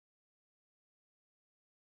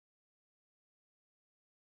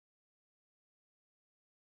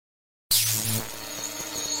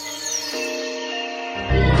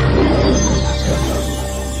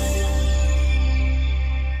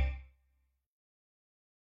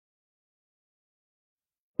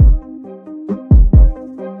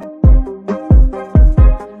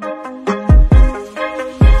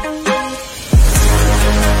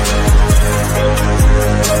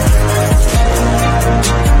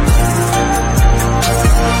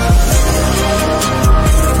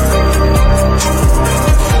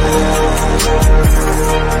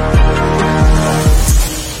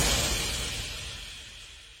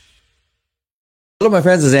my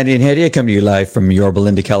friends. It's Andy and Hedy. I come to you live from Yorba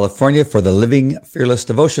Linda, California for the Living Fearless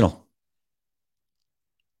Devotional.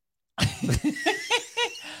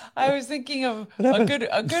 I was thinking of a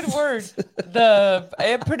good word.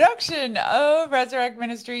 The production of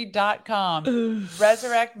resurrectministry.com.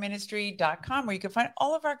 Resurrectministry.com, where you can find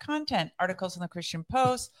all of our content, articles in the Christian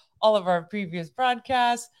Post, all of our previous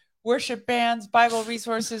broadcasts, worship bands, Bible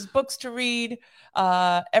resources, books to read,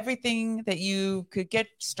 everything that you could get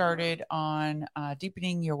started on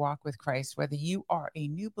deepening your walk with Christ. Whether you are a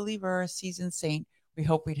new believer or a seasoned saint, we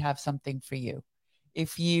hope we'd have something for you.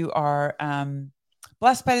 If you are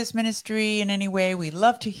blessed by this ministry in any way, we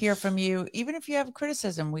love to hear from you. Even if you have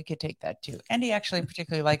criticism, we could take that too. Andy actually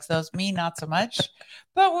particularly likes those, me not so much,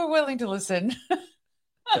 but we're willing to listen.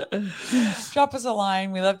 Drop us a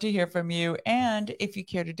line. We love to hear from you. And if you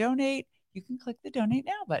care to donate, you can click the donate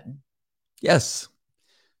now button. Yes.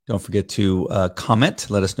 Don't forget to comment.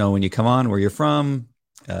 Let us know when you come on, where you're from.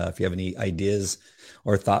 If you have any ideas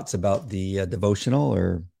or thoughts about the devotional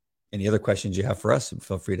or any other questions you have for us,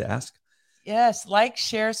 feel free to ask. Yes. Like,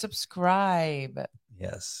 share, subscribe.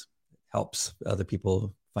 Yes. It helps other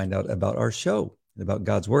people find out about our show and about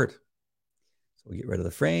God's word. So we'll get rid of the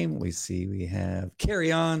frame. We have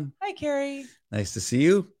Carrie on. Hi, Carrie. Nice to see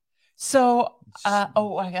you. So,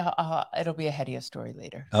 it'll be a Hedy story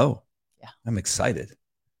later. Oh, yeah. I'm excited.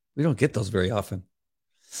 We don't get those very often.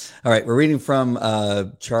 All right. We're reading from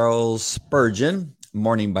Charles Spurgeon,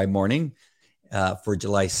 Morning by Morning, for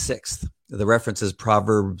July 6th. The reference is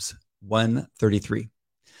Proverbs 1:33.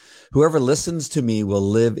 Whoever listens to me will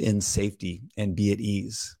live in safety and be at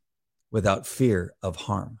ease without fear of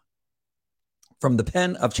harm. From the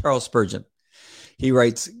pen of Charles Spurgeon, he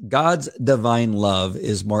writes, God's divine love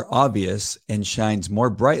is more obvious and shines more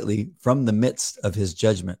brightly from the midst of his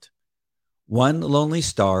judgment. One lonely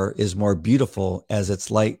star is more beautiful as its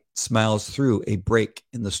light smiles through a break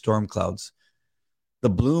in the storm clouds. The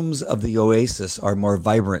blooms of the oasis are more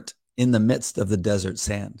vibrant in the midst of the desert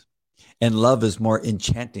sand, and love is more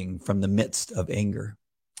enchanting from the midst of anger.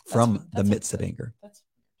 That's the midst of anger. That's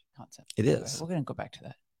a concept. It is. We're going to go back to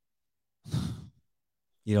that.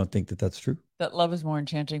 You don't think that that's true? That love is more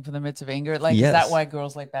enchanting from the midst of anger? Like, yes. Is that why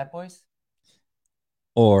girls like bad boys?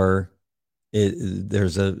 Or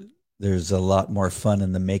there's a lot more fun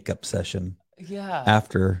in the makeup session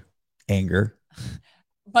after anger.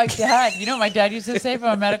 My dad used to say, from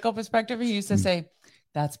a medical perspective, he used to say,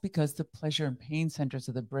 that's because the pleasure and pain centers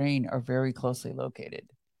of the brain are very closely located.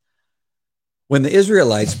 When the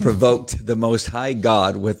Israelites provoked the Most High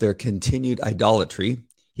God with their continued idolatry,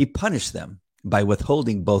 he punished them by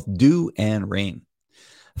withholding both dew and rain.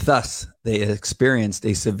 Thus, they experienced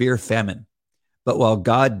a severe famine. But while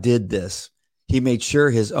God did this, he made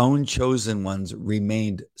sure his own chosen ones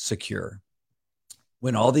remained secure.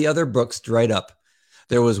 When all the other brooks dried up,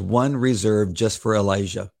 there was one reserved just for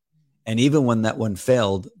Elijah. And even when that one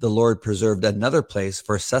failed, the Lord preserved another place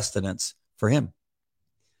for sustenance for him.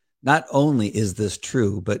 Not only is this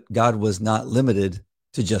true, but God was not limited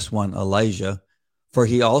to just one Elijah, for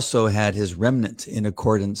he also had his remnant in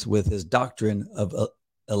accordance with his doctrine of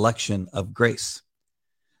election of grace.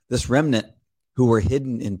 This remnant, who were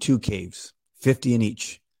hidden in 2 caves, 50 in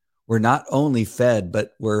each, were not only fed,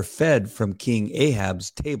 but were fed from King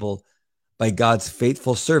Ahab's table by God's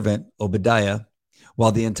faithful servant, Obadiah,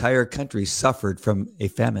 while the entire country suffered from a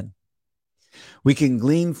famine. We can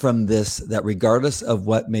glean from this that regardless of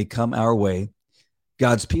what may come our way,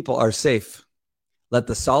 God's people are safe. Let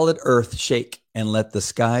the solid earth shake and let the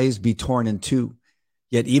skies be torn in two.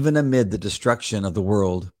 Yet even amid the destruction of the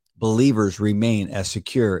world, believers remain as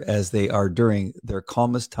secure as they are during their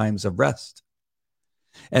calmest times of rest.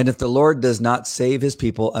 And if the Lord does not save his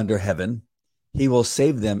people under heaven, he will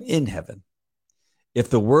save them in heaven. If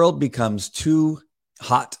the world becomes too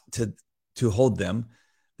hot to hold them,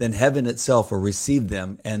 then heaven itself will receive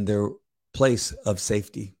them and their place of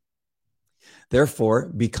safety. Therefore,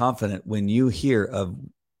 be confident when you hear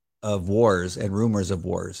of wars and rumors of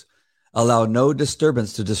wars. Allow no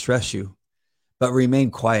disturbance to distress you, but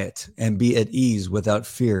remain quiet and be at ease without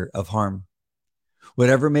fear of harm.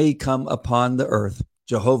 Whatever may come upon the earth,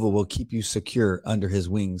 Jehovah will keep you secure under his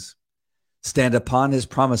wings. Stand upon his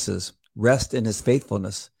promises, rest in his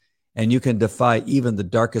faithfulness, and you can defy even the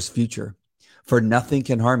darkest future, for nothing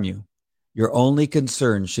can harm you. Your only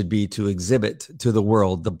concern should be to exhibit to the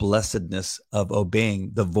world the blessedness of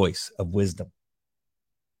obeying the voice of wisdom.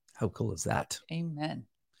 How cool is that? Amen.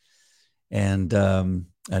 And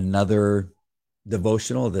another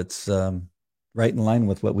devotional that's right in line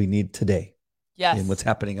with what we need today. Yes. And what's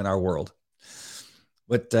happening in our world.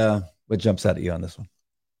 What jumps out at you on this one?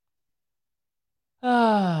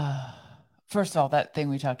 first of all, that thing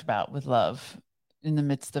we talked about with love in the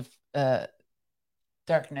midst of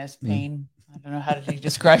darkness, pain. I don't know, how did he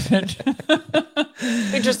describe it?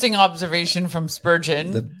 Interesting observation from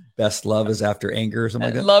Spurgeon. The best love is after anger or something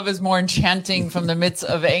like that. Love is more enchanting from the midst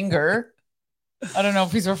of anger. I don't know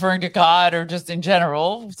if he's referring to God or just in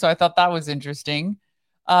general. So I thought that was interesting.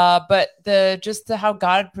 But how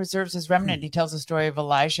God preserves his remnant. He tells the story of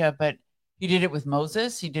Elijah, but he did it with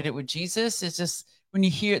Moses. He did it with Jesus. It's just, when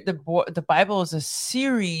you hear the Bible is a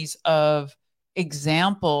series of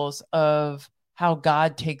examples of how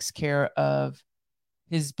God takes care of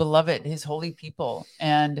his beloved, his holy people.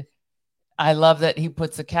 And I love that he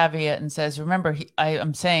puts a caveat and says, remember,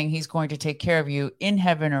 I'm saying he's going to take care of you in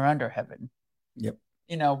heaven or under heaven. Yep.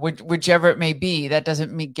 You know, whichever it may be. That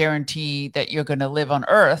doesn't guarantee that you're going to live on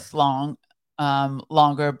earth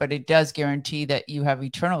longer, but it does guarantee that you have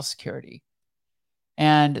eternal security.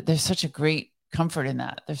 And there's such a great comfort in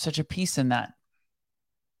that. There's such a peace in that.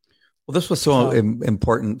 Well, this was so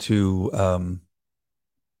important to,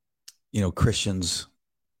 Christians,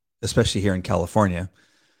 especially here in California,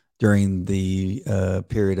 during the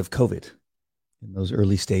period of COVID, in those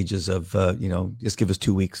early stages of, just give us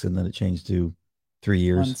 2 weeks, and then it changed to 3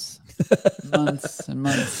 years. Months and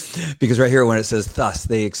months. Because right here, when it says, thus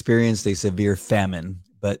they experienced a severe famine,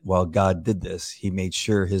 but while God did this, he made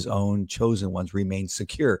sure his own chosen ones remained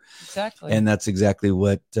secure. Exactly. And that's exactly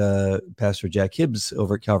what Pastor Jack Hibbs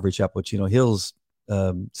over at Calvary Chapel, Chino Hills,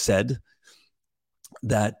 said,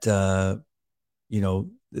 that,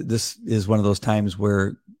 this is one of those times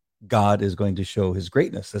where God is going to show his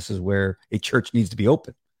greatness. This is where a church needs to be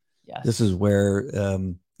open. Yes. This is where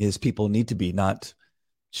his people need to be, not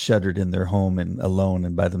shuttered in their home and alone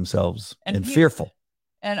and by themselves and fearful.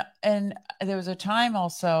 And there was a time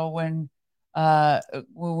also when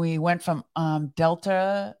we went from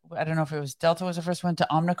Delta, I don't know if it was Delta was the first one,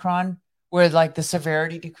 to Omicron, where like the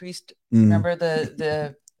severity decreased. Remember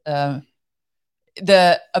the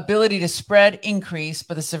ability to spread increased,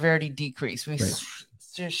 but the severity decreased. We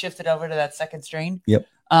shifted over to that second strain. Yep.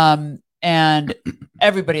 And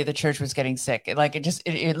everybody at the church was getting sick.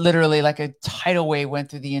 It literally, like a tidal wave,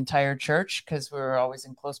 went through the entire church because we were always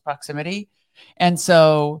in close proximity. And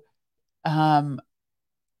so I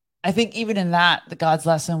think even in that, the God's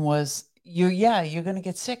lesson was, you're going to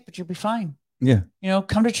get sick, but you'll be fine. Yeah.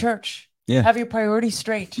 Come to church. Yeah. Have your priorities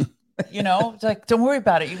straight. It's like, don't worry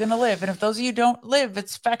about it. You're going to live. And if those of you don't live,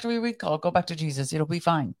 it's factory recall. Go back to Jesus. It'll be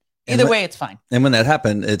fine. Either way, it's fine. And when that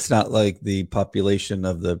happened, it's not like the population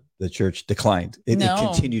of the church declined. It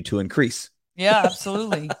continued to increase. Yeah,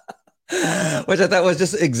 absolutely. Which I thought was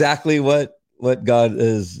just exactly what God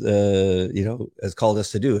is, has called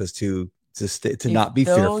us to do, is to not be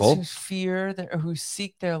fearful. Those who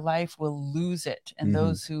seek their life will lose it. And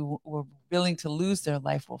those who were willing to lose their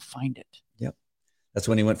life will find it. Yep. That's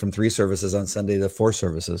when he went from 3 services on Sunday to 4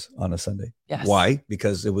 services on a Sunday. Yes. Why?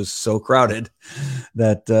 Because it was so crowded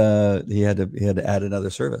that he had to add another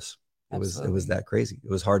service. It was that crazy. It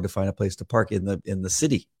was hard to find a place to park in the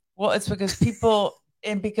city. Well, it's because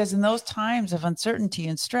because in those times of uncertainty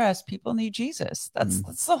and stress, people need Jesus. That's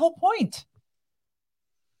the whole point.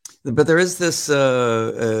 But there is this,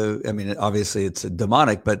 obviously it's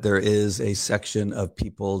demonic, but there is a section of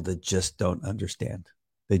people that just don't understand.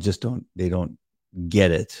 They don't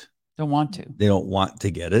get it. Don't want to. They don't want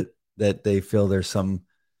to get it. That they feel there's some,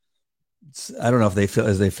 I don't know if they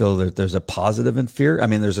feel that there's a positive in fear. I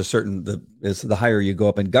mean, there's a certain, the higher you go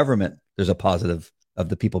up in government, there's a positive of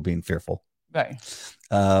the people being fearful. Right.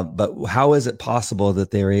 But how is it possible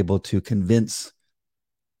that they're able to convince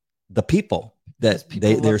the people that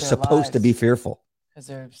they're supposed to be fearful?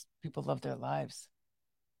 Because people love their lives.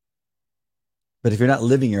 But if you're not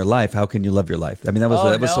living your life, how can you love your life? I mean, that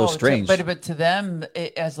was so strange. But to them,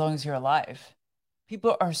 as long as you're alive,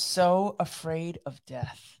 people are so afraid of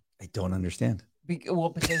death. I don't understand.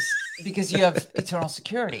 Because you have eternal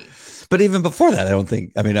security. But even before that, I don't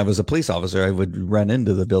think. I mean, I was a police officer. I would run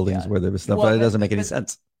into the buildings where there was stuff, but it doesn't make any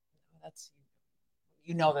sense. That's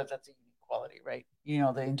a unique quality, right?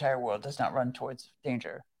 The entire world does not run towards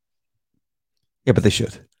danger. Yeah, but they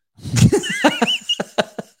should.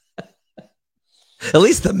 At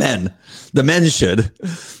least the men should.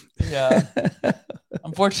 Yeah.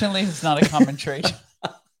 Unfortunately, it's not a common trait.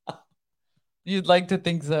 You'd like to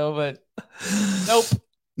think so, but nope.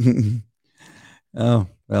 Oh,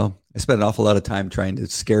 well, I spent an awful lot of time trying to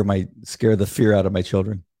scare the fear out of my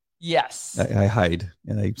children. Yes. I hide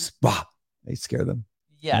and I scare them.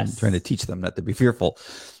 Yes. I'm trying to teach them not to be fearful.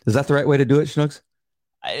 Is that the right way to do it, Schnucks?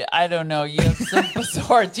 I don't know. You have some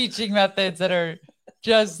bizarre teaching methods that are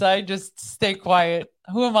I just stay quiet.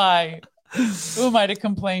 Who am I? Who am I to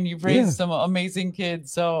complain? You've raised Yeah. some amazing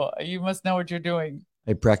kids, so you must know what you're doing.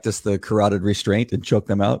 I practice the carotid restraint and choke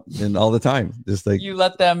them out and all the time. Just like You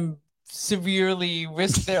let them severely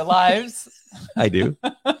risk their lives. I do.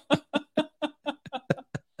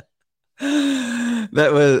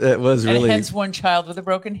 It was And really hence one child with a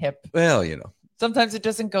broken hip. well, you know. Sometimes it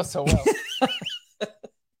doesn't go so well.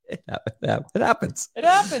 It happens. It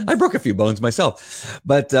happens. I broke a few bones myself,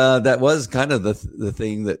 but that was kind of the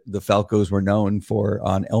thing that the Falcos were known for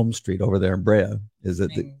on Elm Street over there in Brea. Is that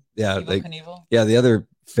Evel Knievel? the other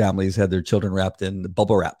families had their children wrapped in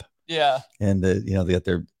bubble wrap, Yeah. and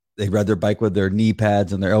they ride their bike with their knee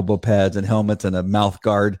pads and their elbow pads and helmets and a mouth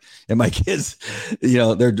guard. And my kids, they're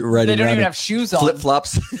riding. They don't even have shoes on. Flip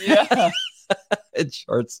flops. Yeah. And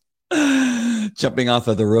shorts. Jumping off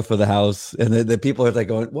of the roof of the house, and the people are like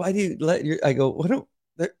going, "Why do you let your?" I go, "What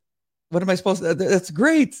am I supposed to?" That's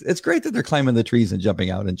great. It's great that they're climbing the trees and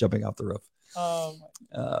jumping out and jumping off the roof.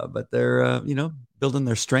 But they're building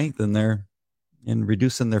their strength and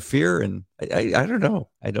reducing their fear. And I don't know.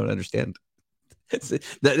 I don't understand.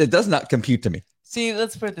 It does not compute to me. See,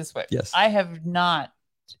 let's put it this way. Yes, I have not.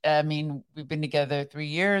 I mean, we've been together 3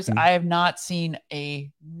 years. Mm-hmm. I have not seen a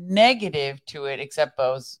negative to it except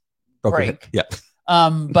Bo's break. Yeah.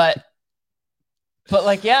 But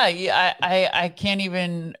like, yeah, I can't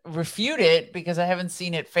even refute it because I haven't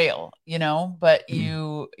seen it fail, but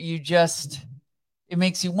you just, it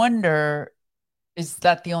makes you wonder, is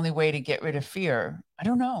that the only way to get rid of fear? I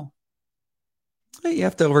don't know. You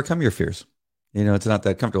have to overcome your fears. It's not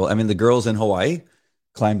that comfortable. I mean, the girls in Hawaii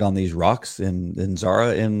climbed on these rocks, and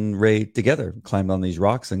Zara and Ray together climbed on these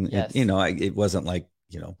rocks. And, yes. It wasn't like,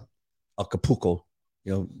 Acapulco,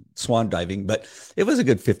 swan diving, but it was a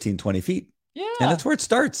good 15, 20 feet. Yeah. And that's where it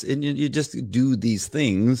starts. And you just do these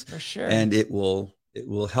things for sure. And it will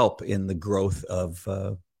help in the growth of,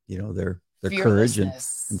 their courage and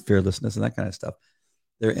fearlessness and that kind of stuff.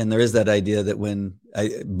 There is that idea that when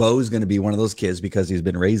Bo's going to be one of those kids because he's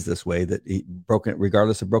been raised this way, that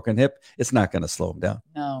regardless of broken hip, it's not going to slow him down.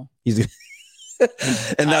 No, he's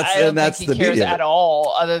and that's the beauty of it. At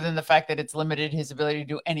all, other than the fact that it's limited his ability to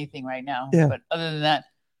do anything right now. Yeah. But other than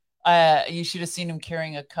that, you should have seen him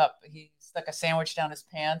carrying a cup. He stuck a sandwich down his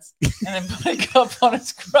pants and then put a cup on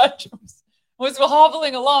his crutch. Was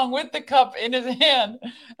hobbling along with the cup in his hand,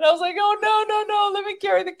 and I was like, "Oh no! Let me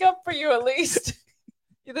carry the cup for you at least."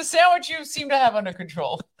 The sandwich you seem to have under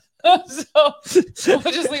control. So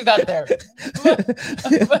we'll just leave that there. But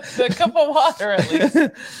the cup of water, at least.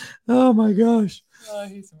 Oh my gosh. Oh,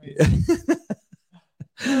 he's amazing.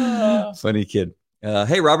 Funny kid.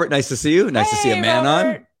 Hey, Robert, nice to see you. Nice to see a man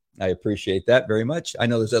Robert. on. I appreciate that very much. I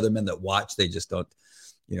know there's other men that watch. They just don't,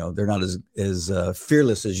 they're not as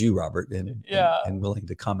fearless as you, Robert, and willing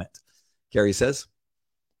to comment. Carrie says.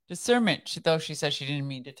 Discernment, though she says she didn't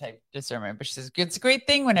mean to type discernment, but she says it's a great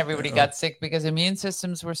thing when everybody got sick because immune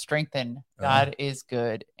systems were strengthened. God is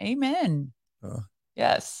good. Amen.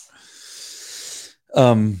 Yes.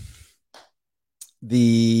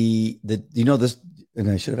 This,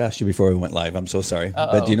 and I should have asked you before we went live. I'm so sorry.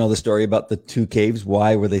 But do you know the story about the two caves?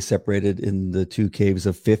 Why were they separated in the two caves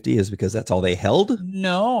of 50? Is because that's all they held?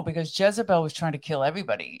 No, because Jezebel was trying to kill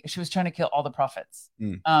everybody. She was trying to kill all the prophets.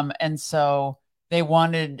 And so they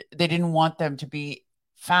didn't want them to be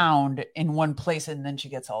found in one place, and then she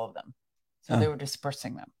gets all of them. So they were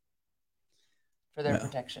dispersing them for their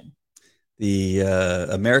protection. The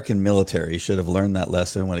American military should have learned that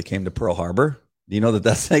lesson when it came to Pearl Harbor. Do you know that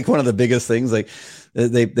that's like one of the biggest things? Like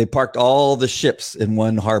they parked all the ships in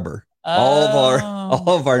one harbor. All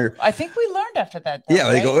of our. I think we learned after that. Though, yeah,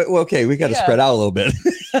 right? They go, well, okay, we got to spread out a little bit.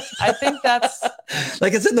 I think that's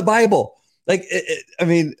like it's in the Bible. Like I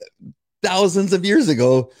mean, thousands of years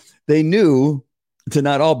ago, they knew to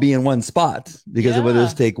not all be in one spot because it would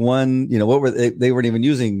just take one. What were they weren't even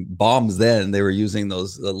using bombs then. They were using the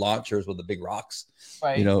launchers with the big rocks,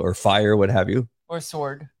 right? Or fire, what have you, or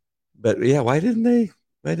sword. But why didn't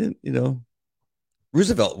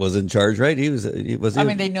Roosevelt was in charge, right? He was. I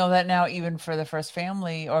mean, they know that now, even for the first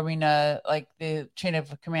family, or like the chain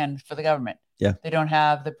of command for the government. Yeah, they don't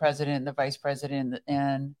have the president, the vice president,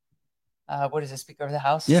 and what is the Speaker of the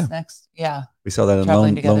House next? Yeah, we saw that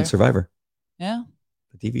in Lone Survivor. Yeah,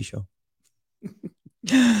 the TV show.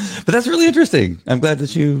 But that's really interesting. I'm glad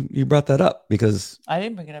that you brought that up because I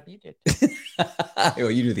didn't bring it up. You did. Well,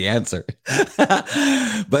 you knew the answer.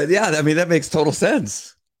 But yeah, I mean, that makes total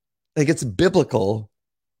sense. Like it's biblical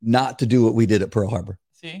not to do what we did at Pearl Harbor.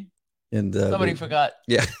 See? And somebody forgot.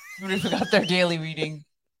 Yeah. Somebody forgot their daily reading.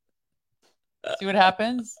 See what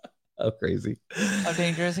happens? How crazy. How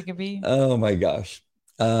dangerous it can be. Oh my gosh.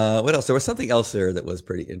 What else? There was something else there that was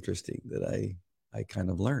pretty interesting that I kind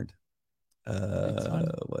of learned.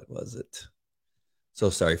 What was it? So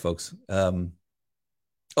sorry, folks. Ahab.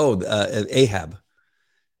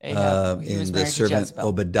 In the servant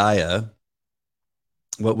Obadiah.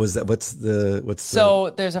 What was that? What's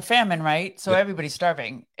there's a famine, right? So everybody's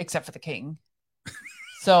starving except for the king.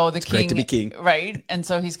 So the king, to be king, right? And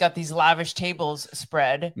so he's got these lavish tables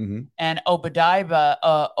spread, and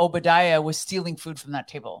Obadiah was stealing food from that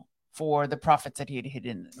table for the prophets that he had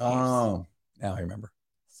hidden. Oh, now I remember.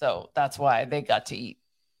 So that's why they got to eat,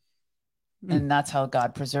 and that's how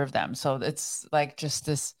God preserved them. So it's like just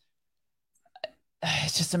this.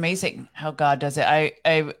 It's just amazing how God does it.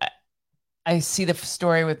 I see the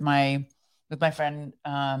story with my friend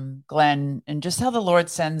Glenn, and just how the Lord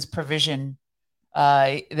sends provision.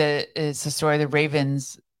 It's the story of the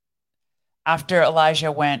ravens. After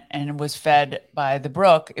Elijah went and was fed by the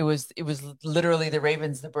brook, it was literally the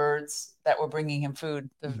ravens, the birds that were bringing him food.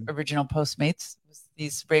 The original Postmates was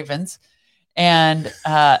these ravens, and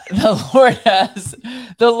the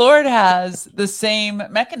Lord has the same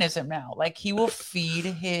mechanism now. Like he will feed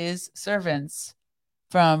his servants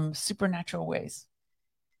from supernatural ways.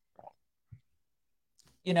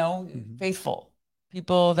 Faithful.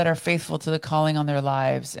 People that are faithful to the calling on their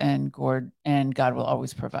lives, and God will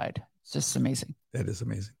always provide. It's just amazing. That is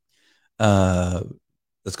amazing.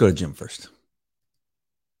 Let's go to Jim first.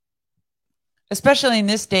 Especially in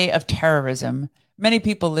this day of terrorism, many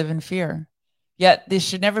people live in fear. Yet this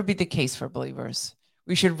should never be the case for believers.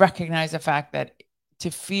 We should recognize the fact that to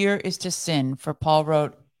fear is to sin. For Paul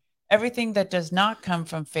wrote, everything that does not come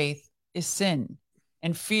from faith is sin,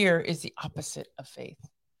 and fear is the opposite of faith.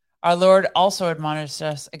 Our Lord also admonished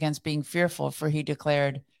us against being fearful, for he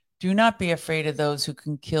declared, do not be afraid of those who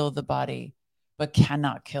can kill the body, but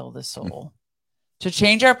cannot kill the soul. To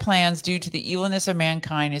change our plans due to the evilness of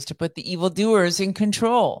mankind is to put the evildoers in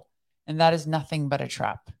control, and that is nothing but a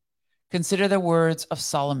trap. Consider the words of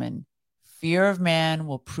Solomon. Fear of man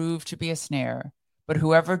will prove to be a snare, but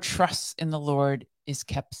whoever trusts in the Lord is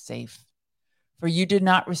kept safe. For you did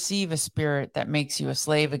not receive a spirit that makes you a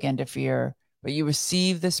slave again to fear, but you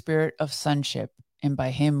receive the spirit of sonship, and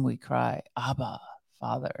by him we cry, Abba,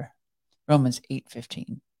 Father. Romans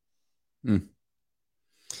 8:15.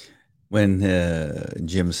 When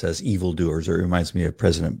Jim says evildoers, it reminds me of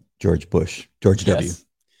President George Bush, George W.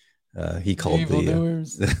 He called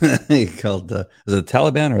was it the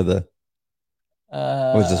Taliban or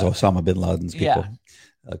was this Osama bin Laden's people?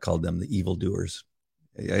 Called them the evildoers.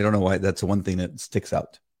 I don't know why. That's the one thing that sticks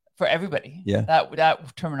out for everybody. Yeah,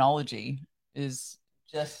 that terminology is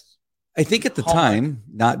just. I think at the time,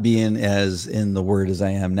 not being as in the word as I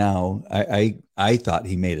am now, I thought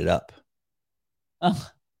he made it up.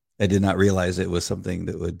 I did not realize it was something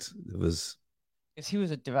that was. Because he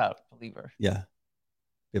was a devout believer. Yeah,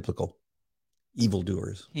 biblical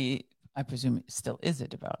evildoers. I presume it still is a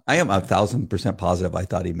devout. I am 1,000% positive. I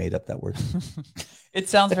thought he made up that word. It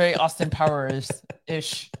sounds very Austin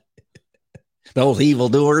Powers-ish. Those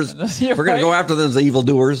evildoers. We're going to go after those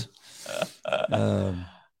evildoers. But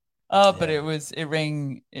it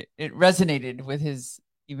resonated with his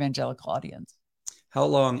evangelical audience. How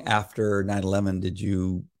long after 9/11 did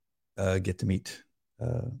you get to meet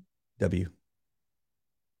W?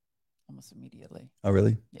 Almost immediately. Oh,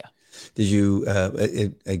 really? Yeah. Did you,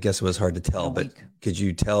 I guess it was hard to tell, but could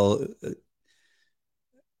you tell,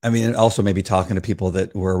 I mean, also maybe talking to people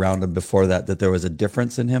that were around him before that there was a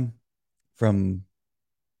difference in him from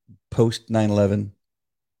post 9/11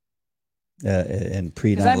 and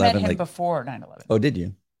pre 9/11? I met him before 9/11. Oh, did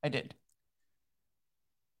you? I did.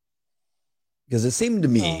 Because it seemed to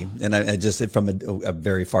me, and I just from a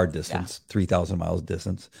very far distance, 3,000 miles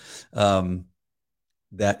distance,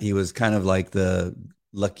 that he was kind of like the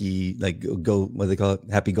lucky, like what do they call it,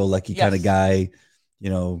 happy-go-lucky kind of guy,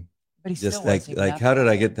 But he just like how did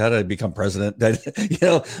I become president? But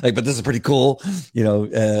this is pretty cool,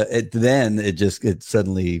 Then it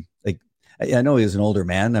suddenly, like, I know he was an older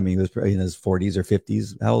man. I mean, he was probably in his 40s or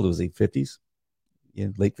 50s. How old was he? 50s? Yeah,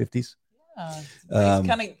 late 50s. He's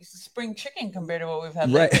kind of spring chicken compared to what we've had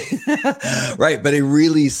lately. Right. But it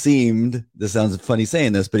really seemed, this sounds funny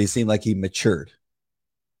saying this, but he seemed like he matured.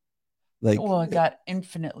 It got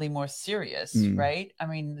infinitely more serious, right? I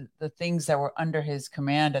mean, the things that were under his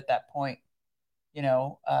command at that point,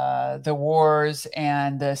 the wars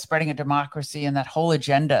and the spreading of democracy and that whole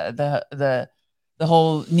agenda, the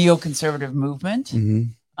whole neoconservative movement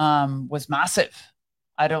was massive.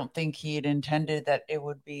 I don't think he had intended that it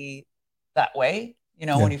would be that way,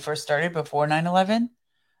 when he first started before 9/11.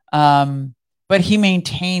 But he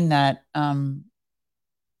maintained that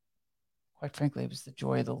quite frankly, it was the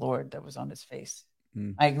joy of the Lord that was on his face.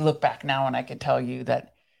 Mm. I look back now and I can tell you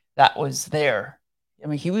that that was there. I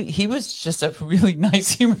mean, he was just a really nice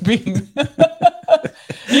human being.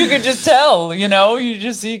 You could just tell,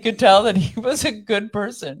 you could tell that he was a good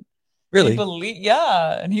person. Really?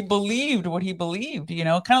 And he believed what he believed, kind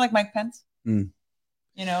of like Mike Pence. Mm.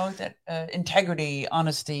 That integrity,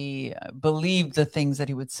 honesty, believed the things that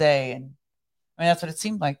he would say. And I mean, that's what it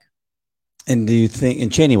seemed like. And do you think,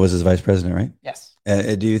 and Cheney was his vice president, right? Yes.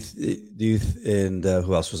 And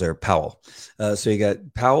who else was there? Powell. So you got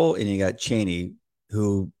Powell and you got Cheney,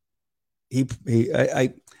 who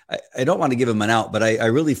I don't want to give him an out, but I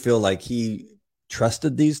really feel like he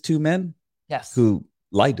trusted these two men. Yes. Who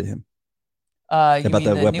lied to him about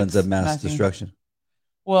the weapons of mass destruction.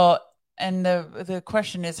 Well, and the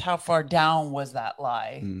question is, how far down was that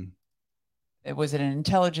lie? Was it an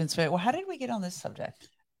intelligence? Well, how did we get on this subject?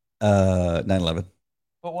 9/11.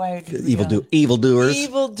 But why? Evildoers.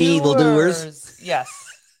 Yes.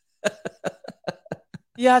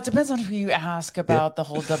 Yeah, it depends on who you ask about the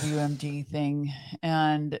whole WMD thing,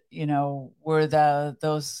 and were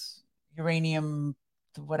those uranium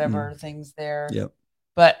whatever things there. Yep.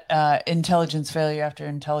 But intelligence failure after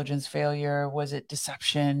intelligence failure, was it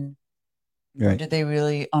deception? Right. Or did they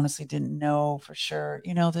really honestly didn't know for sure?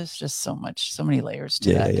 There's just so many layers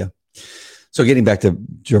to that. Yeah. So getting back to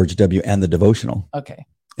George W. and the devotional. Okay.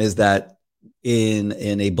 Is that in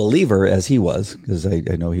a believer as he was, because I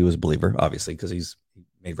know he was a believer, obviously, because he's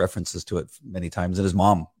made references to it many times, and his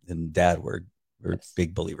mom and dad were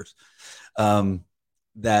big believers.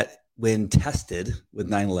 That when tested with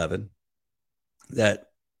 9/11, that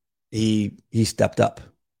he stepped up.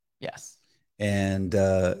 Yes. And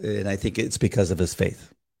I think it's because of his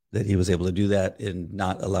faith that he was able to do that and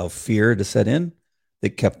not allow fear to set in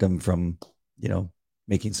that kept him from,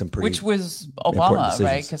 making some pretty, which was Obama,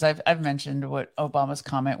 right? Because I've mentioned what Obama's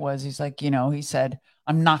comment was. He's like, he said,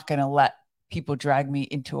 "I'm not going to let people drag me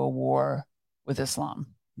into a war with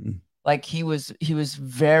Islam." Like he was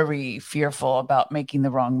very fearful about making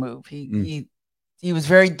the wrong move. He was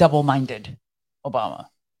very double-minded, Obama.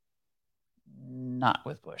 Not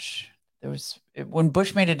with Bush. When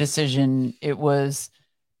Bush made a decision, it was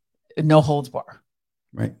no holds bar.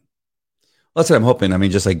 Right. Well, that's what I'm hoping. I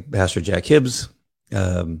mean, just like Pastor Jack Hibbs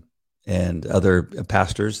and other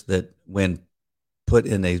pastors, that when put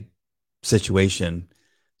in a situation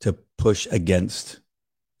to push against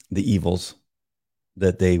the evils,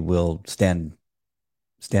 that they will stand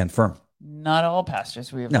firm. Not all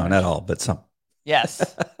pastors we have. No, not all, but some.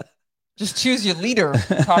 Yes. Just choose your leader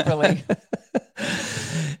properly.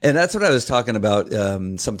 And that's what I was talking about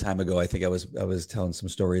some time ago. I think I was telling some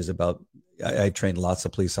stories about, I trained lots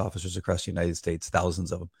of police officers across the United States,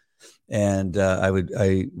 thousands of them. And I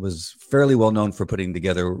was fairly well known for putting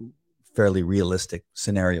together fairly realistic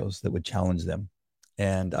scenarios that would challenge them.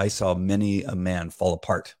 And I saw many a man fall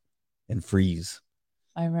apart and freeze.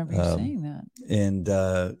 I remember you saying that.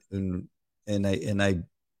 And I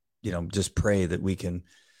just pray that we can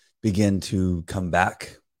begin to come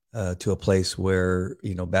back to a place where,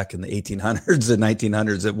 back in the 1800s and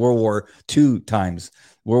 1900s, at World War II times,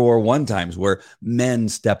 World War I times, where men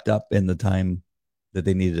stepped up in the time that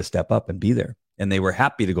they needed to step up and be there. And they were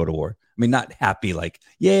happy to go to war. I mean, not happy like,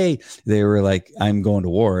 yay. They were like, I'm going to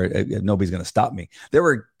war. Nobody's going to stop me. There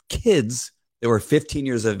were kids that were 15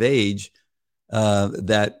 years of age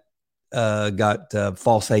that got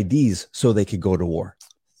false IDs so they could go to war.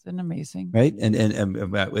 Isn't amazing? Right. And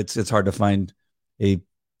it's hard to find a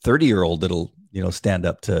 30-year-old that'll, stand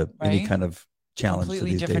up to any kind of challenge.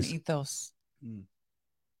 Completely different ethos.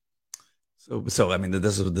 So I mean,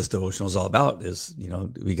 this is what this devotional is all about. Is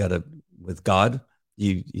we got to, with God,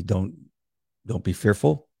 you don't be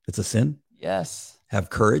fearful. It's a sin. Yes. Have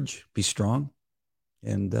courage. Be strong,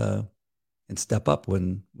 and step up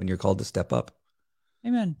when you're called to step up.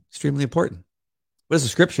 Amen. Extremely important. What does the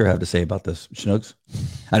scripture have to say about this, Schnugs?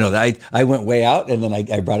 I know that I went way out and then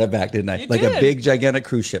I brought it back, didn't I? You like did. A big, gigantic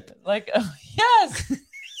cruise ship. Yes,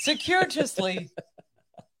 circuitously.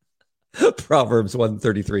 Proverbs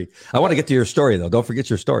 133. I want to get to your story, though. Don't forget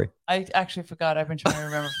your story. I actually forgot. I've been trying to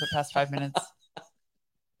remember for the past 5 minutes.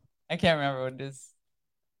 I can't remember what it is.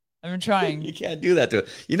 I've been trying. You can't do that to it.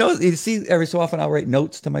 You see, every so often I'll write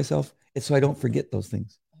notes to myself. It's so I don't forget those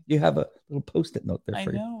things. You have a little Post-it note there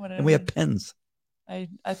for you. And we have pens. I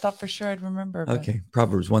thought for sure I'd remember. But... Okay.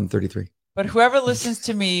 Proverbs 133. But whoever listens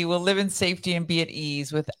to me will live in safety and be at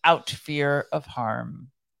ease without fear of harm.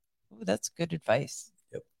 Ooh, that's good advice.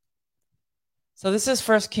 Yep. So this is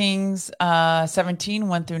 1 Kings 17,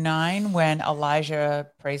 1-9, when Elijah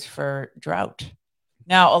prays for drought.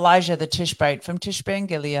 Now Elijah the Tishbite from Tishbe in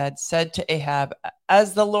Gilead said to Ahab,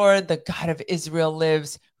 as the Lord, the God of Israel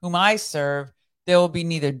lives, whom I serve, there will be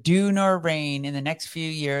neither dew nor rain in the next few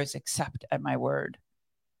years except at my word.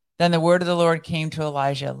 Then the word of the Lord came to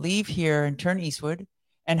Elijah, leave here and turn eastward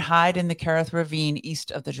and hide in the Kerith ravine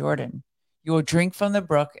east of the Jordan. You will drink from the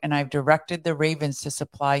brook, and I've directed the ravens to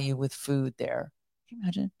supply you with food there. Can you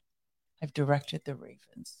imagine? I've directed the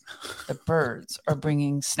ravens. The birds are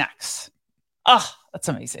bringing snacks. Ah, that's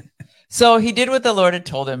amazing. So he did what the Lord had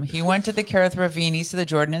told him. He went to the Kerith ravine east of the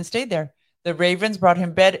Jordan and stayed there. The ravens brought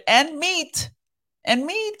him bread and meat,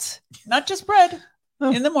 not just bread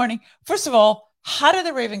in the morning. First of all, how did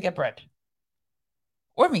the raven get bread?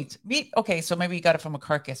 Or meat? Meat, okay, so maybe he got it from a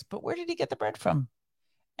carcass, but where did he get the bread from?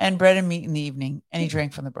 And bread and meat in the evening, and he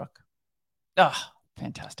drank from the brook. Ah,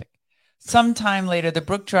 fantastic. Sometime later, the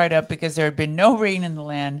brook dried up because there had been no rain in the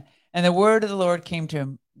land, and the word of the Lord came to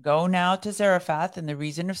him, go now to Zarephath in the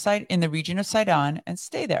region of Sidon and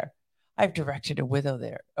stay there. I've directed a widow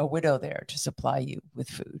there to supply you with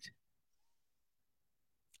food.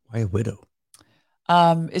 Why a widow?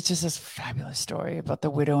 It's just this fabulous story about the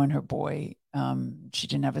widow and her boy. She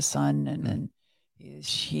didn't have a son, and then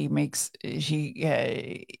she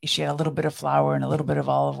had a little bit of flour and a little bit of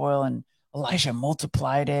olive oil, and Elijah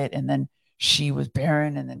multiplied it, and then she was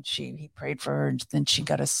barren, and then he prayed for her, and then she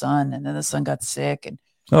got a son, and then the son got sick, and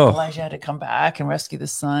Elijah had to come back and rescue the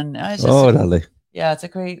son. It's a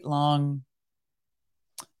great long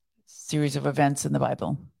series of events in the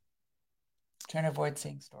Bible. Trying to avoid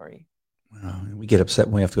saying story. We get upset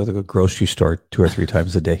when we have to go to the grocery store 2 or 3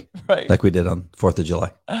 times a day, right? Like we did on 4th of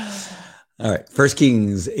July. All right, 1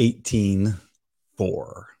 Kings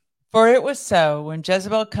 18:4. For it was so, when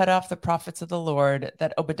Jezebel cut off the prophets of the Lord,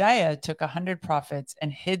 that Obadiah took 100 prophets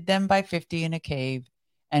and hid them by 50 in a cave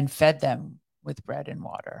and fed them with bread and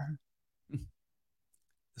water.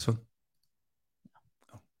 This one?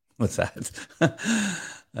 Oh, what's that?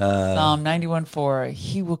 Psalm 91:4.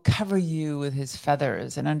 He will cover you with his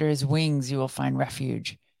feathers, and under his wings you will find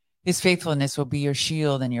refuge. His faithfulness will be your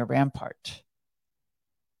shield and your rampart.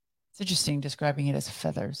 It's interesting describing it as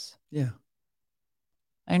feathers. Yeah.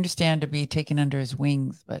 I understand to be taken under his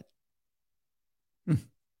wings, but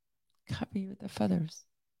cover you with the feathers.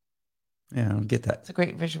 Yeah, I don't get that. It's a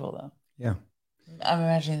great visual, though. Yeah. I'm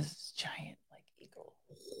imagining this giant, like, eagle,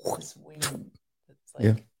 this wing that's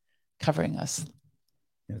covering us.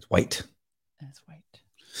 And it's white.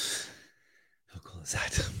 How cool is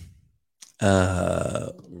that?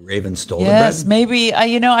 Raven stole the bread? Yes, maybe.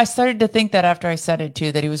 I started to think that after I said it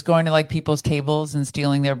too, that he was going to like people's tables and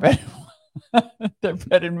stealing their bread, their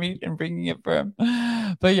bread and meat, and bringing it for him.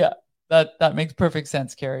 But yeah, that makes perfect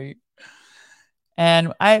sense, Carrie.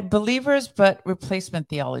 And believers, but replacement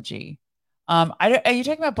theology. Are you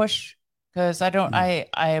talking about Bush? Because I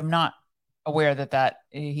am not aware that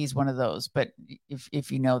he's one of those. But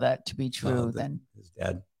if you know that to be true, then his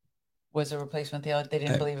dad was a replacement theology. They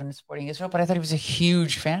didn't believe in supporting Israel, but I thought he was a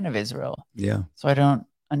huge fan of Israel. Yeah. So I don't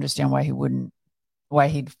understand why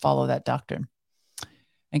he'd follow that doctrine.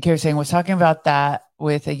 And Carrie's saying, was talking about that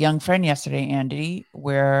with a young friend yesterday, Andy.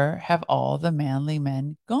 Where have all the manly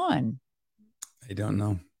men gone? I don't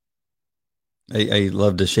know. I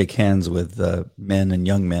love to shake hands with men and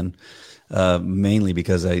young men, mainly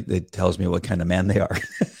because it tells me what kind of man they are.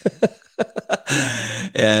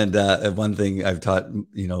 And one thing I've taught,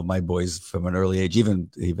 my boys from an early age,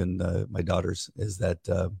 even my daughters, is that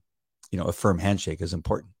a firm handshake is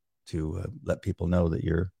important to let people know that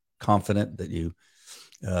you're confident, that you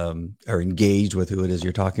are engaged with who it is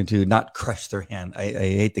you're talking to, not crush their hand. I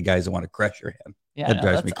hate the guys that want to crush your hand. Yeah, that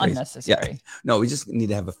drives me crazy. Unnecessary. Yeah. No, we just need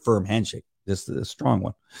to have a firm handshake, just a strong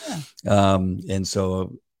one. Yeah. And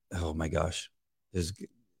so, oh my gosh,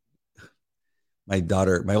 my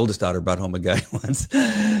oldest daughter brought home a guy once,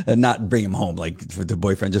 and not bring him home like for the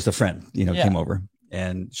boyfriend, just a friend, came over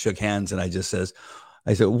and shook hands. And I said,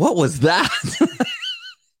 what was that?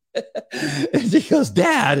 And she goes,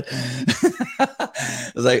 Dad.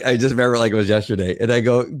 I was like, I just remember like it was yesterday. And I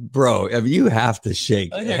go, bro, you have to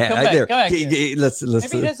shake. Come back. Maybe he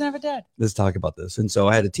doesn't have a dad. Let's talk about this. And so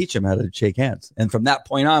I had to teach him how to shake hands. And from that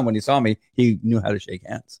point on, when he saw me, he knew how to shake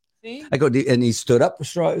hands. See? I go, and he stood up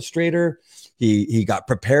straighter. He got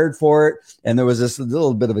prepared for it. And there was this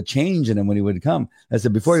little bit of a change in him when he would come. I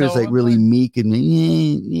said, before he was like really meek and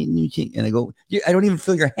I go, I don't even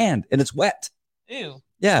feel your hand and it's wet. Ew.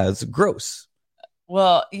 Yeah, it's gross.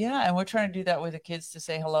 Well, yeah, and we're trying to do that with the kids to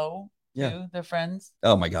say hello to their friends.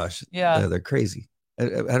 Oh my gosh. Yeah. They're crazy. I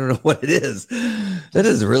don't know what it is. That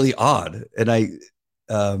is really odd. And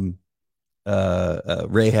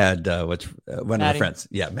Ray had one of her friends.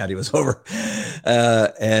 Yeah, Maddie was over.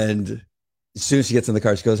 And as soon as she gets in the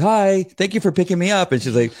car, she goes, "Hi, thank you for picking me up." And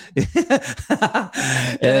she's like,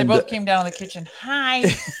 Yeah, they both came down in the kitchen. Hi.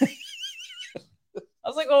 I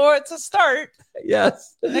was like, "Oh, it's a start."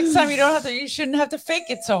 Yes. Next time you shouldn't have to fake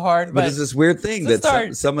it so hard. But it's this weird thing that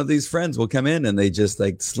start. some of these friends will come in and they just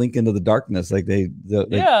like slink into the darkness. Like they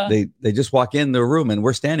just walk in the room and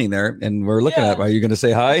we're standing there and we're looking at them. Are you going to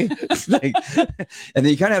say hi? Like, and then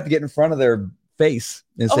you kind of have to get in front of their face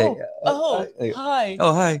and say, hi.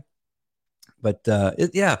 Oh, hi. But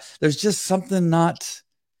there's just something not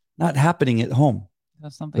happening at home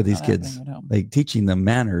with these kids, like teaching them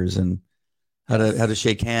manners and how to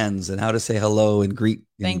shake hands and how to say hello and greet.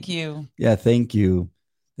 Thank you. Yeah, thank you.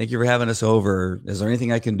 Thank you for having us over. Is there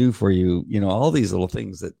anything I can do for you? You know, all these little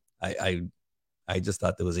things that I just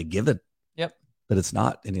thought that was a given. Yep. But it's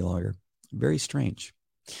not any longer. Very strange.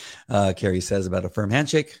 Carrie says about a firm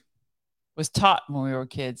handshake. Was taught when we were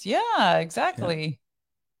kids. Yeah, exactly.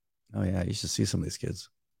 Yeah. Oh yeah, you should see some of these kids.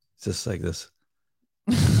 It's just like this.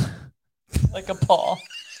 Like a paw.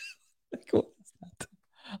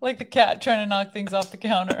 Like the cat trying to knock things off the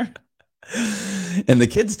counter. And the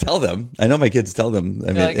kids tell them. I know my kids tell them.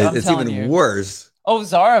 I mean, like, it's even worse. Oh,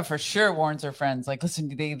 Zara for sure warns her friends. Like,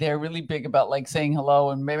 listen, they're really big about like saying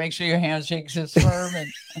hello and make sure your handshake is firm.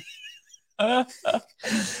 And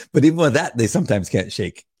but even with that, they sometimes can't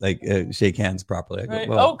shake hands properly. Right.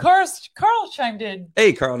 Well, Carl chimed in.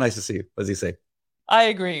 Hey, Carl, nice to see you. What does he say? I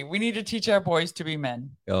agree. We need to teach our boys to be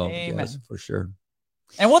men. Oh, amen. Yes, for sure.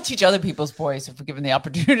 And we'll teach other people's boys if we're given the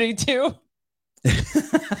opportunity to.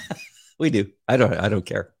 We do. I don't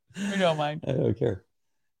care. We don't mind. I don't care.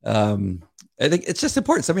 I think it's just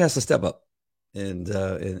important. Somebody has to step up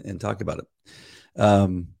and talk about it.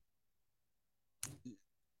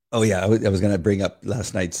 Oh yeah, I was going to bring up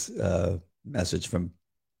last night's message from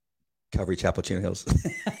Calvary Chapel, Chino Hills.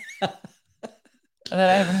 That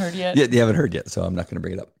I haven't heard yet. Yeah, you haven't heard yet, so I'm not going to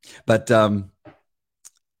bring it up. But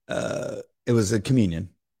it was a communion.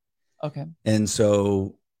 Okay. And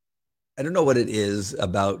so I don't know what it is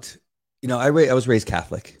about. You know, I was raised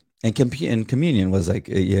Catholic, and communion was like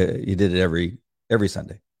you did it every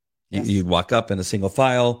Sunday. Yes. You'd walk up in a single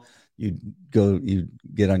file. You'd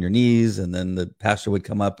get on your knees, and then the pastor would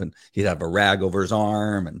come up, and he'd have a rag over his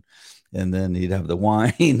arm, and then he'd have the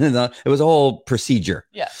wine, and it was a whole procedure.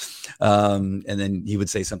 Yeah. And then he would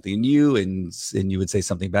say something new, and you would say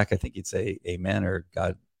something back. I think he'd say "Amen" or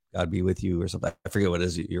 "God be with you" or something. I forget what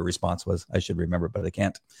your response was. I should remember, but I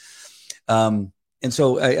can't. And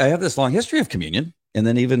so I have this long history of communion. And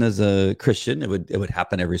then even as a Christian, it would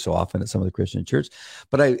happen every so often at some of the Christian church.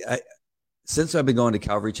 But I since I've been going to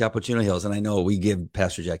Calvary Chapel, Chino Hills, and I know we give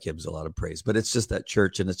Pastor Jack Hibbs a lot of praise, but it's just that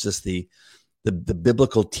church, and it's just the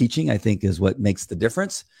biblical teaching, I think, is what makes the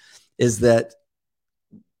difference. Is that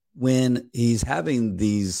when he's having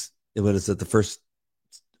these, what is it, the first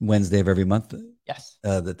Wednesday of every month? Yes.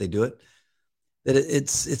 That they do it, that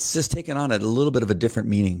it's just taken on a little bit of a different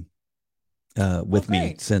meaning with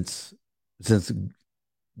me since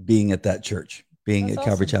being at that church, being That's at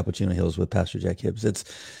Calvary Chapel, Chino Hills with Pastor Jack Hibbs.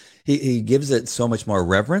 He gives it so much more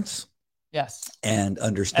reverence, yes, and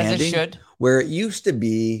understanding. As it should. Where it used to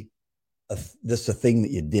be just a thing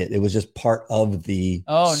that you did. It was just part of the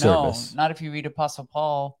service. No, not if you read Apostle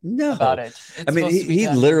Paul about it. I mean, he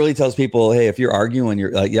literally tells people, hey, if you're arguing,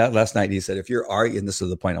 you're like, last night he said, if you're arguing, and this is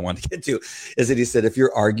the point I wanted to get to, is that he said, if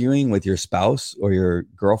you're arguing with your spouse or your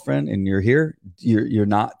girlfriend and you're here, you're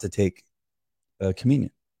not to take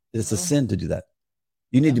communion. It's a sin to do that.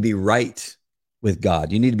 You need to be right with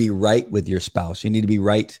God. You need to be right with your spouse. You need to be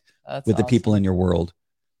right with the people in your world.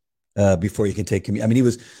 Before you can take communion. I mean, he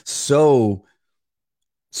was so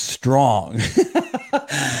strong.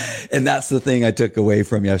 And that's the thing I took away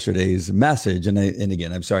from yesterday's message. And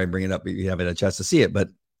again, I'm sorry I'm bringing it up, but you haven't had a chance to see it, but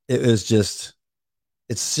it's just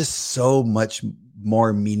so much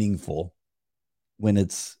more meaningful when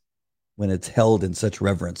it's held in such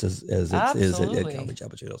reverence as it is at Calvary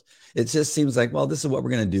Chapel Chino Hills. It just seems like, well, this is what we're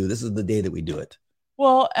going to do. This is the day that we do it.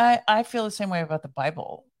 Well, I feel the same way about the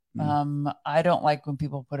Bible. I don't like when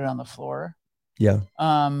people put it on the floor. Yeah.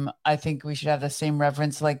 I think we should have the same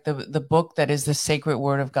reverence, like the book that is the sacred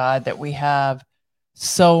word of God that we have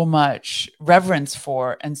so much reverence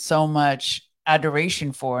for and so much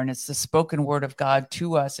adoration for. And it's the spoken word of God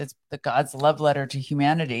to us. It's God's love letter to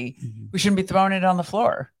humanity. Mm-hmm. We shouldn't be throwing it on the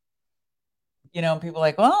floor. You know, people are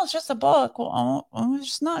like, well, it's just a book. Well,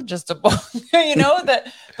 it's not just a book,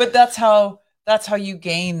 but that's how you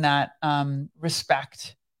gain that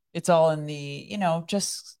respect. It's all in the,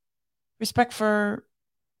 just respect for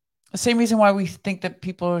the same reason why we think that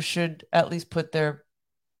people should at least put their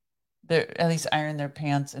at least iron their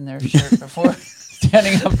pants and their shirt before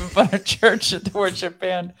standing up in front of church at the worship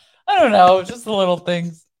band. I don't know, just the little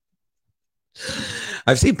things.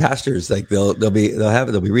 I've seen pastors like they'll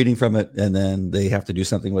be reading from it, and then they have to do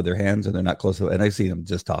something with their hands, and they're not close to it. And I've seen them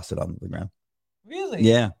just toss it on the ground. Really?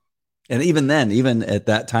 Yeah. And even then, even at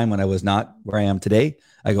that time when I was not where I am today,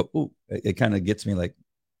 I go, "Ooh!" It kind of gets me like,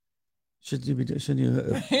 should you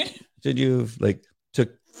like took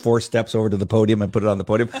 4 steps over to the podium and put it on the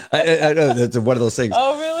podium? I know that's one of those things.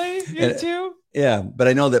 Oh, really? You too? Yeah, but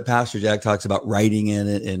I know that Pastor Jack talks about writing in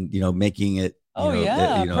it and making it.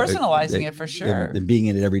 Personalizing it for sure, and being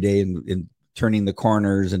in it every day and turning the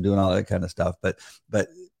corners and doing all that kind of stuff. But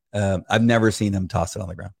I've never seen him toss it on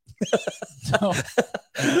the ground.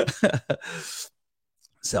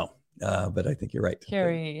 So, but I think you're right.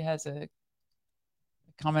 Carrie has a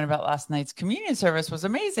comment about last night's communion service was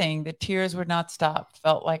amazing. The tears would not stop.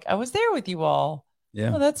 Felt like I was there with you all.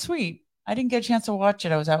 Yeah. Oh, that's sweet. I didn't get a chance to watch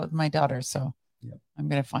it. I was out with my daughter, so I'm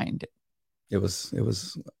gonna find it. It was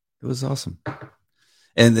awesome.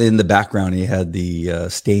 And in the background, he had the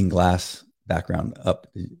stained glass background up.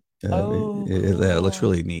 It looks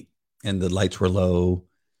really neat. And the lights were low,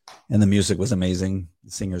 and the music was amazing.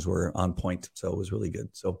 The singers were on point, so it was really good.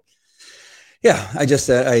 So, yeah, I just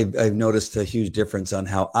I've noticed a huge difference on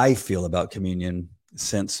how I feel about communion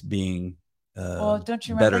since being don't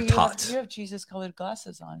you remember better taught. You have Jesus-colored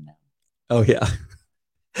glasses on now. Oh yeah.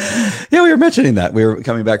 Yeah, we were mentioning that. We were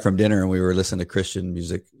coming back from dinner and we were listening to Christian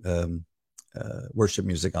music, worship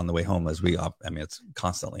music on the way home it's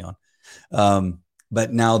constantly on.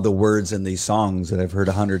 But now the words in these songs that I've heard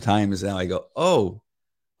 100 times, now I go, oh,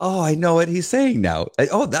 I know what he's saying now.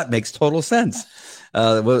 That makes total sense.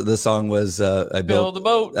 The song was, I build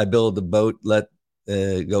a boat, let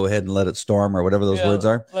go ahead and let it storm, or whatever those words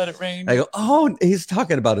are. Let it rain. I go, he's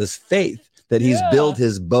talking about his faith, that he's built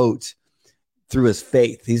his boat through his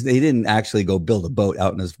faith. He didn't actually go build a boat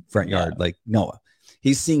out in his front yard like Noah.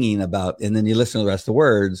 He's singing about, and then you listen to the rest of the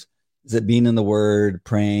words. Is it being in the word,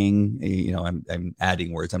 praying? I'm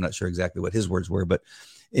adding words. I'm not sure exactly what his words were, but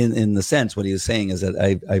in the sense, what he was saying is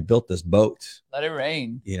that I built this boat. Let it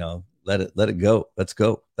rain. Let it go. Let's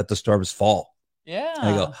go. Let the storms fall. Yeah.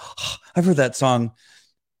 I go, I've heard that song.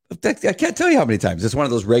 I can't tell you how many times. It's one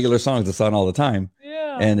of those regular songs that's on all the time.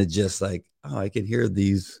 Yeah. And it's just like, I can hear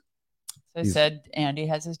these. I said, Andy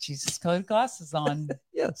has his Jesus-colored glasses on.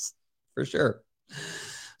 Yes, for sure.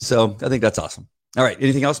 So I think that's awesome. All right.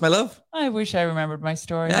 Anything else, my love? I wish I remembered my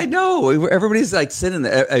story. I know. Everybody's like sitting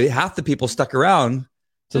there. Half the people stuck around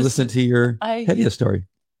to listen to your Hedia story.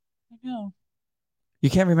 I know. You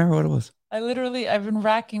can't remember what it was. I've been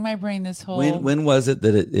racking my brain this whole. When was it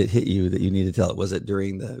that it hit you that you need to tell it? Was it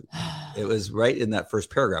during it was right in that first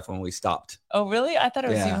paragraph when we stopped. Oh, really? I thought it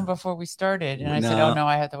was even before we started. And I said, oh, no,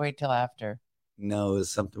 I have to wait till after. No, it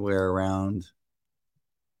was somewhere around.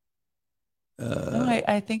 No,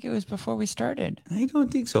 I think it was before we started. I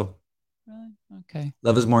don't think so. Really? Okay.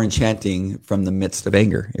 Love is more enchanting from the midst of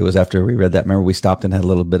anger. It was after we read that. Remember, we stopped and had a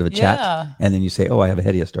little bit of a chat. And then you say, I have a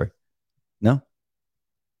Hedia story. No?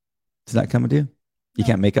 It's not coming to you? You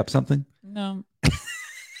can't make up something? No.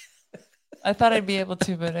 I thought I'd be able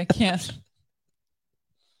to, but I can't.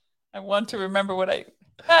 I want to remember what I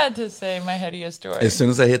had to say, my Hedia story. As soon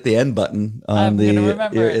as I hit the end button on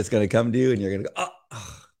it's going to come to you and you're going to go,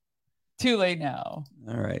 Too late now.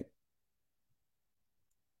 All right.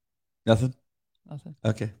 Nothing?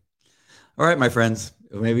 Okay. All right, my friends.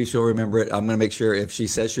 Maybe she'll remember it. I'm going to make sure if she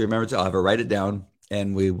says she remembers it, I'll have her write it down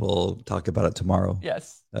and we will talk about it tomorrow.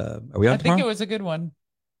 Yes. Are we on tomorrow? I think it was a good one.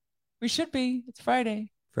 We should be. It's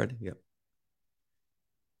Friday. Friday, yep.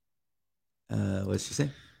 What did she say?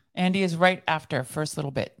 Andy is right after first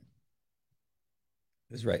little bit.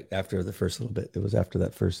 It was right after the first little bit. It was after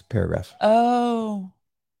that first paragraph. Oh.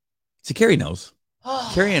 See, Carrie knows.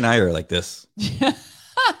 Carrie and I are like this.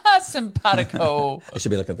 Simpatico. I should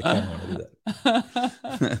be looking at the camera when I do that.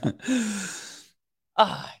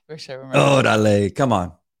 I wish I remembered. Oh, Dale, come on.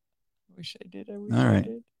 I wish I did. All right.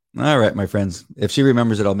 All right, my friends. If she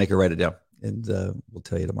remembers it, I'll make her write it down and we'll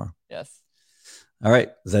tell you tomorrow. Yes. All right.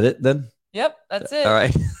 Is that it then? Yep, that's it. All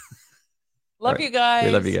right. Love you guys.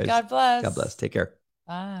 We love you guys. God bless. God bless. Take care.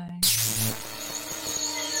 Bye.